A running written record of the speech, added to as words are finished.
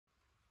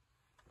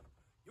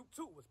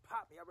2 was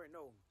popping. I already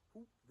know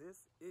who this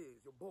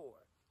is. Your boy,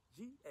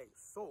 G.A.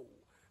 Soul.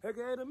 Hey,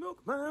 the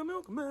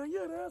milkman,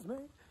 yeah, that's me.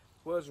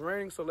 Well, it's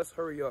raining, so let's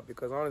hurry up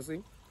because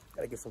honestly,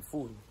 gotta get some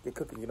food, get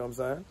cooking, you know what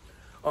I'm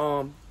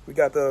saying? We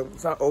got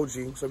it's not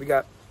OG, so we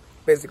got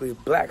basically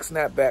black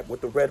snapback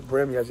with the red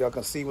brim, as y'all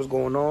can see what's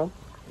going on.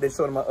 They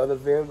showed in my other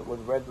vid with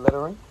red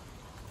lettering.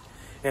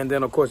 And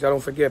then, of course, y'all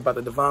don't forget about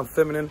the Divine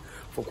Feminine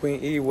for Queen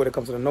Eve when it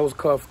comes to the nose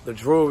cuff, the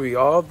jewelry,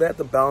 all of that,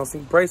 the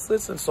balancing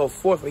bracelets, and so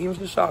forth, even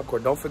the shot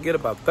cord. Don't forget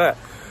about that.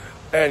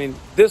 And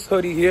this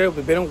hoodie here,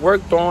 we've been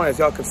worked on, as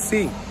y'all can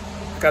see.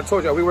 Like I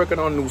told y'all, we're working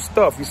on new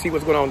stuff. You see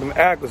what's going on with them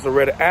aglets, the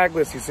red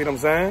aglets, you see what I'm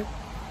saying?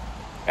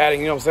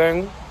 Adding, you know what I'm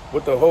saying,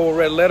 with the whole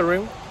red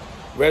lettering,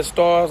 red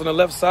stars on the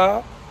left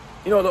side.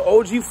 You know, the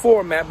OG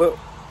format, but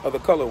of the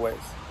colorways.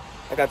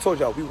 Like I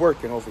told y'all, we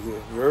working over here.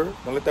 You heard?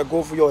 Don't let that go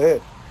over your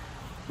head.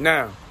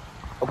 Now,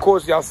 of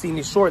course, y'all seen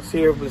these shorts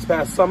here this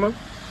past summer.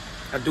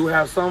 I do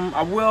have some.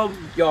 I will,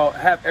 y'all,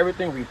 have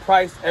everything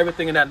repriced,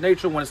 everything in that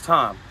nature when it's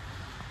time.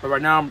 But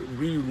right now, I'm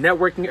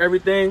re-networking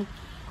everything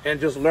and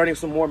just learning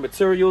some more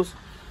materials.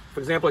 For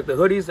example, like the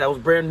hoodies, that was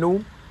brand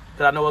new.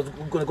 That I know I was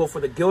going to go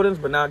for the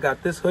Gildens, but now I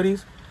got this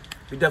hoodies.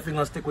 We definitely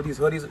going to stick with these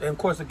hoodies. And of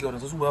course, the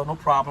Gildens as well, no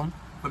problem.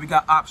 But we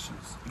got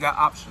options. We got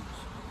options.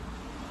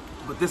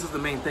 But this is the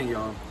main thing,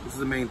 y'all. This is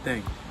the main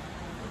thing.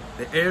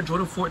 The Air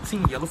Jordan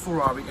 14 yellow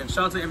Ferrari, and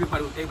shout out to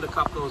everybody who was able to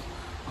cop those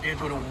Air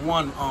Jordan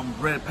 1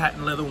 red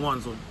patent leather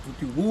ones on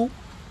woo.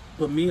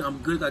 But me, I'm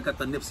good. I got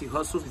the Nipsey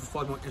Hussles. If you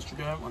follow me on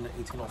Instagram on the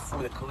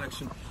 1804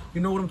 collection,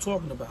 you know what I'm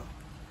talking about.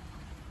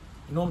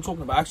 You know what I'm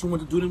talking about. I actually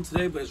wanted to do them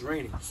today, but it's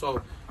raining,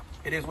 so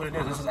it is what it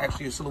is. This is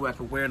actually a silhouette I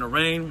can wear in the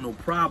rain, no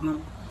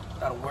problem.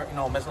 Gotta wear, you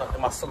know, messing up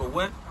in my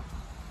silhouette.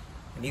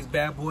 And these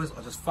bad boys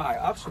are just fire.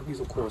 Option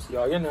these, of course,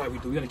 y'all. You know how we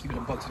do. We gotta keep it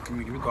a buck to the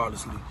community,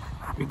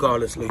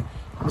 regardlessly.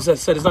 As I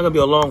said, it's not gonna be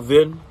a long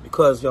vid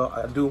because y'all,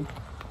 I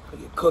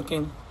get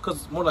cooking.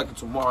 Cause more likely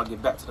tomorrow I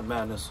get back to the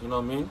madness. You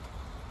know what I mean?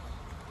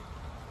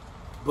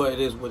 But it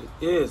is what it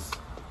is.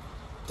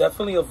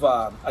 Definitely a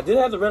vibe. I did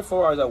have the red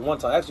Ferraris at one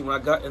time. Actually, when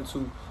I got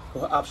into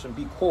the option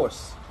B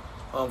course,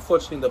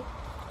 unfortunately the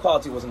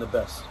quality wasn't the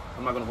best.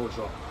 I'm not gonna hold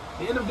y'all.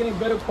 They ended up getting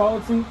better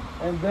quality,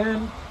 and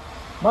then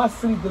my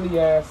silly dilly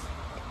ass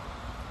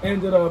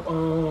ended up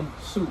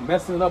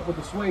messing it up with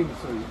the suede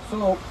material.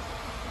 So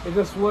it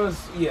just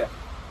was, yeah.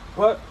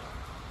 But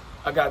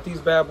I got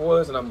these bad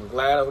boys, and I'm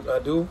glad I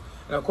do.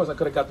 And of course, I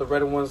could have got the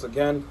red ones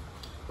again,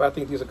 but I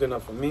think these are good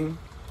enough for me.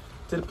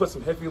 Did put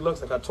some hippie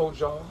looks, like I told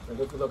y'all. And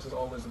hippie looks is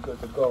always good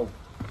to go.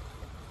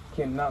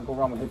 Cannot go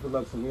wrong with hippie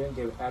looks in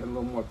here. Add a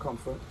little more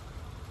comfort.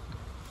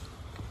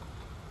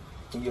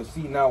 And you'll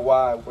see now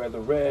why I wear the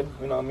red.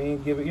 You know what I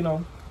mean? Give it, you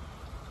know.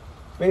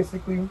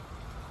 Basically,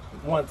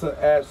 want to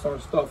add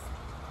some stuff.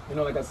 You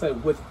know, like I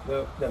said, with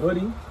the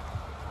hoodie,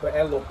 but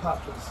add a little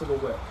pop to the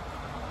silhouette.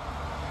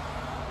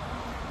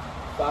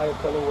 Fire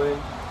colorway,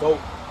 dope,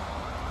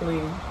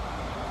 clean,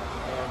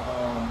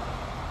 and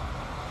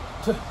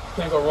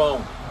can't go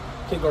wrong.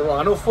 Can't go wrong.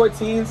 I know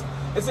 14s,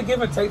 it's a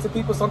give and take to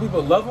people. Some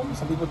people love them,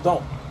 some people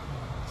don't.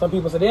 Some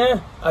people say,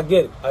 yeah, I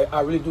get it. I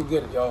really do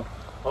get it, y'all.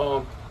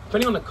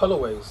 Depending on the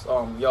colorways,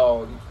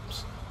 y'all,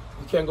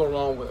 you can't go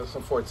wrong with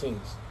some 14s.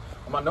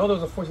 I know there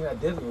was a 14 I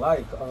didn't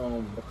like,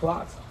 the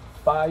clocks,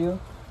 fire.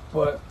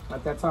 But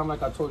at that time,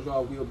 like I told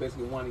y'all, we were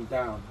basically winding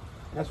down.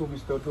 And that's what we're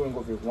still doing,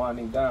 we're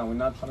winding down. We're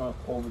not trying to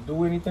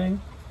overdo anything,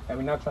 and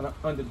we're not trying to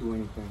underdo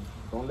anything.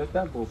 Don't let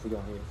that go for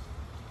your heads.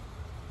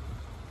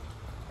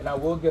 And I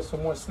will get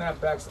some more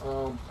snapbacks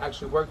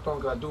actually worked on,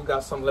 because I do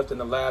got some left in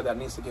the lab that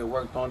needs to get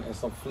worked on, and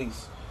some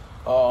fleece.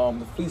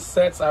 The fleece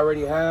sets I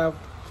already have.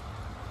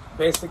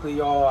 Basically,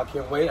 y'all, I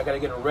can't wait. I got to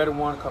get a red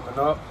one coming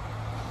up.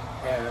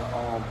 And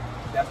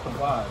that's the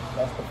vibe.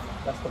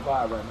 That's the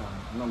vibe right now.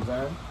 You know what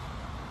I'm saying?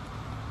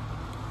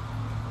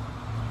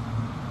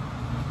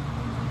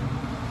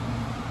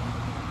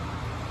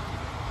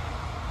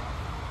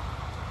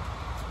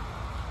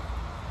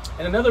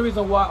 And another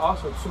reason why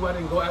also too I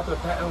didn't go after the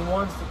patent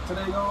ones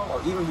today, y'all,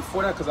 or even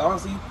before that, because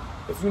honestly,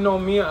 if you know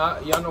me,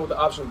 y'all know the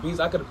option B's,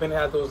 I could have been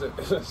had those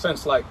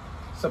since like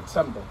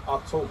September,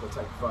 October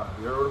type vibe.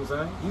 You know what I'm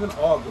saying? Even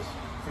August,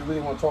 if you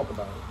really want to talk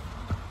about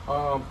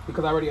it.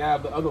 Because I already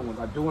have the other ones.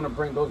 I do want to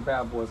bring those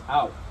bad boys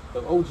out.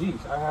 The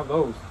OGs, I have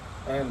those.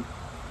 And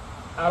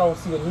I don't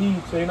see a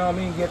need to, you know what I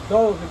mean, get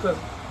those, because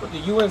with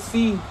the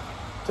UNC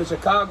to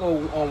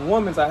Chicago on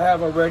women's I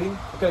have already.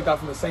 I could have got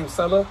from the same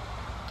seller.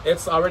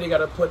 It's already got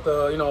to put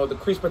the, you know, the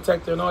crease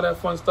protector and all that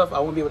fun stuff. I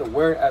won't be able to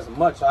wear it as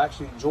much. I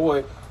actually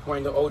enjoy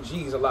wearing the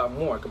OGs a lot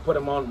more. I can put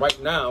them on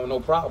right now, no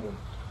problem.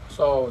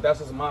 So that's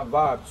just my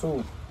vibe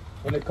too.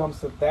 When it comes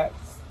to that,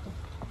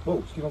 whoa,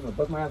 excuse me, I'm gonna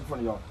bust my ass in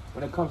front of y'all.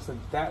 When it comes to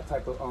that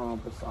type of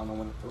persona,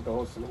 with the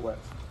whole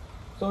silhouettes.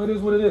 So it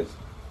is what it is.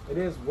 It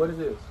is what it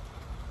is.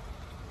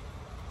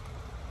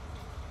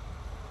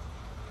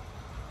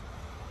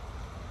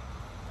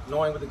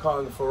 Knowing what they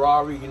call the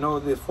Ferrari, you know,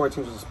 this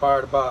 14 was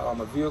inspired by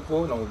a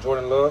vehicle, you know,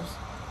 Jordan loves.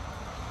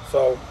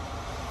 So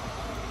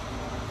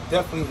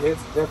definitely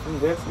hits,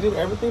 definitely hits. Did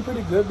everything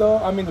pretty good though.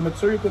 I mean, the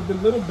material could be a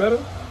little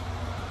better.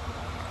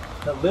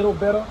 a little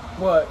better,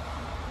 but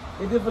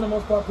they did for the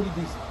most part pretty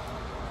decent.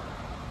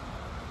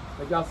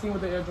 Like y'all seen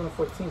with the Air Jordan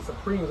 14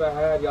 Supremes I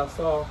had, y'all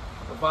saw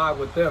the vibe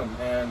with them,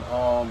 and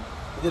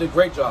they did a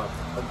great job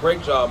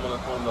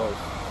on those.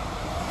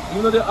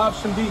 Even though they're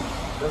option B,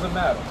 doesn't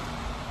matter.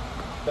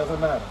 Doesn't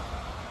matter.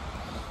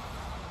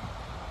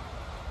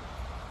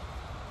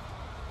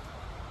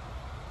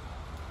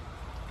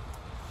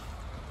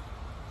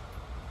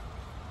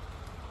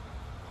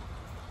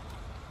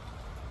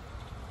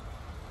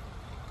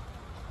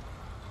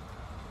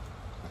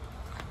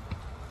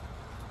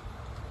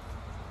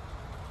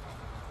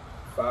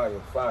 Fire,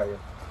 fire.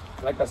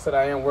 Like I said,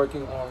 I am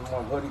working on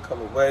more hoodie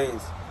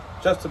colorways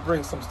just to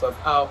bring some stuff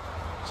out.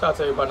 Shout out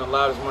to everybody in the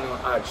Loudest Money on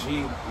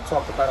IG. We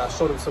talked about it. I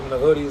showed them some of the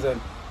hoodies,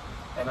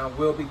 and I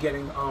will be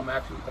getting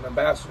actually an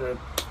ambassador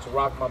to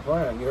rock my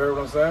brand. You heard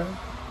what I'm saying?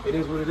 It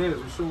is what it is.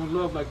 We're showing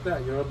love like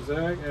that. You know what I'm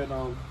saying?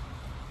 And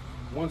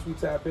once we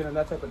tap in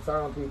that type of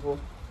time, people,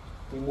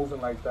 we moving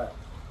like that.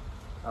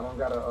 I don't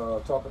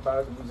gotta talk about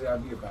it. We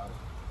just be about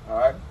it. All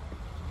right.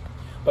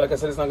 But like I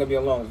said, it's not gonna be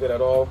a long vid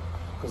at all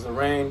because of the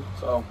rain,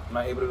 so I'm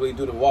not able to really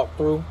do the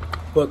walkthrough.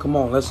 But come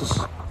on, let's just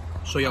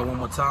show y'all one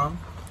more time.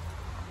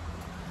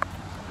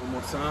 One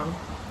more time.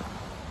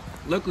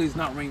 Luckily, it's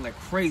not raining like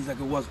crazy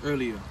like it was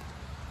earlier,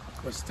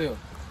 but still.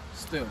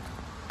 I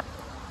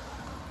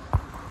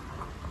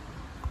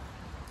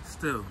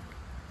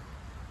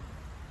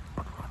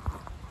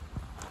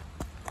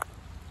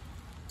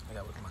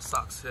got with my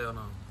socks here.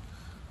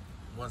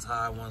 One's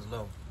high, one's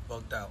low.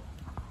 Bugged out.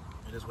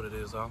 It is what it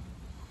is, huh?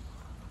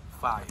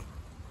 Fire.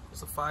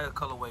 It's a fire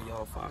colorway,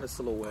 y'all. Fire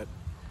silhouette.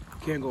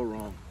 Can't go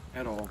wrong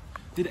at all.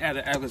 Did add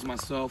an atlas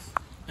myself,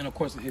 and of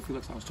course the hippie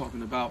looks I was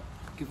talking about.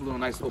 Give a little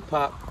nice little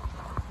pop,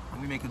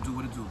 and we make it do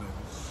what it do, baby.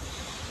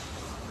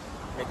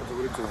 Make it do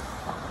what it do.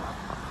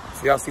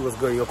 So y'all see what's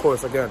good. Of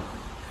course, again,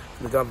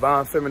 the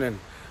Divine Feminine.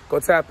 Go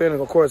tap in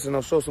and of course, you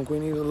know, show some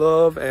Queen Eva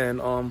love, and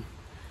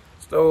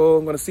still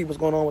I'm gonna see what's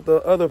going on with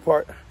the other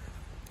part,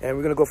 and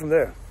we're gonna go from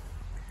there.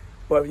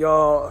 But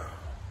y'all,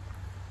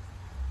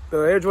 the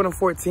Air Jordan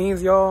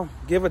 14s, y'all,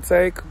 give or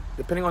take,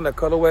 depending on the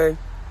colorway,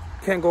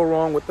 can't go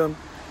wrong with them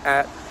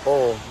at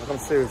all. Like, I'm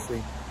seriously.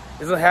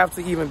 It doesn't have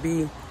to even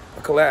be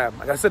a collab.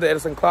 Like I said, the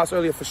Edison Class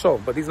earlier for sure,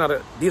 but these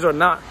are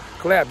not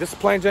collab. Just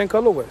plain Jane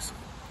colorways.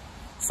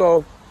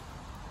 So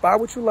buy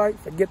what you like,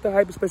 forget the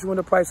hype, especially when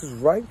the price is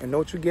right, and know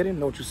what you're getting,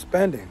 know what you're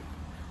spending.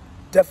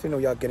 Definitely know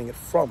y'all getting it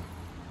from.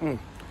 Don't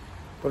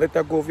let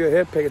that go over your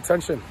head. Pay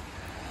attention.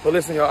 But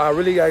listen, y'all, I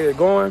really gotta get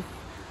going.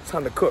 It's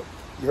time to cook.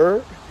 You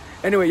heard?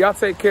 Anyway, y'all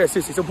take care.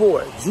 It's your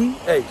boy,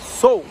 G.A.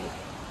 Soul.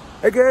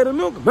 aka the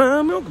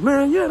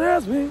milkman, yeah,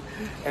 that's me.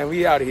 And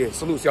we out of here.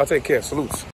 Salutes. Y'all take care. Salutes.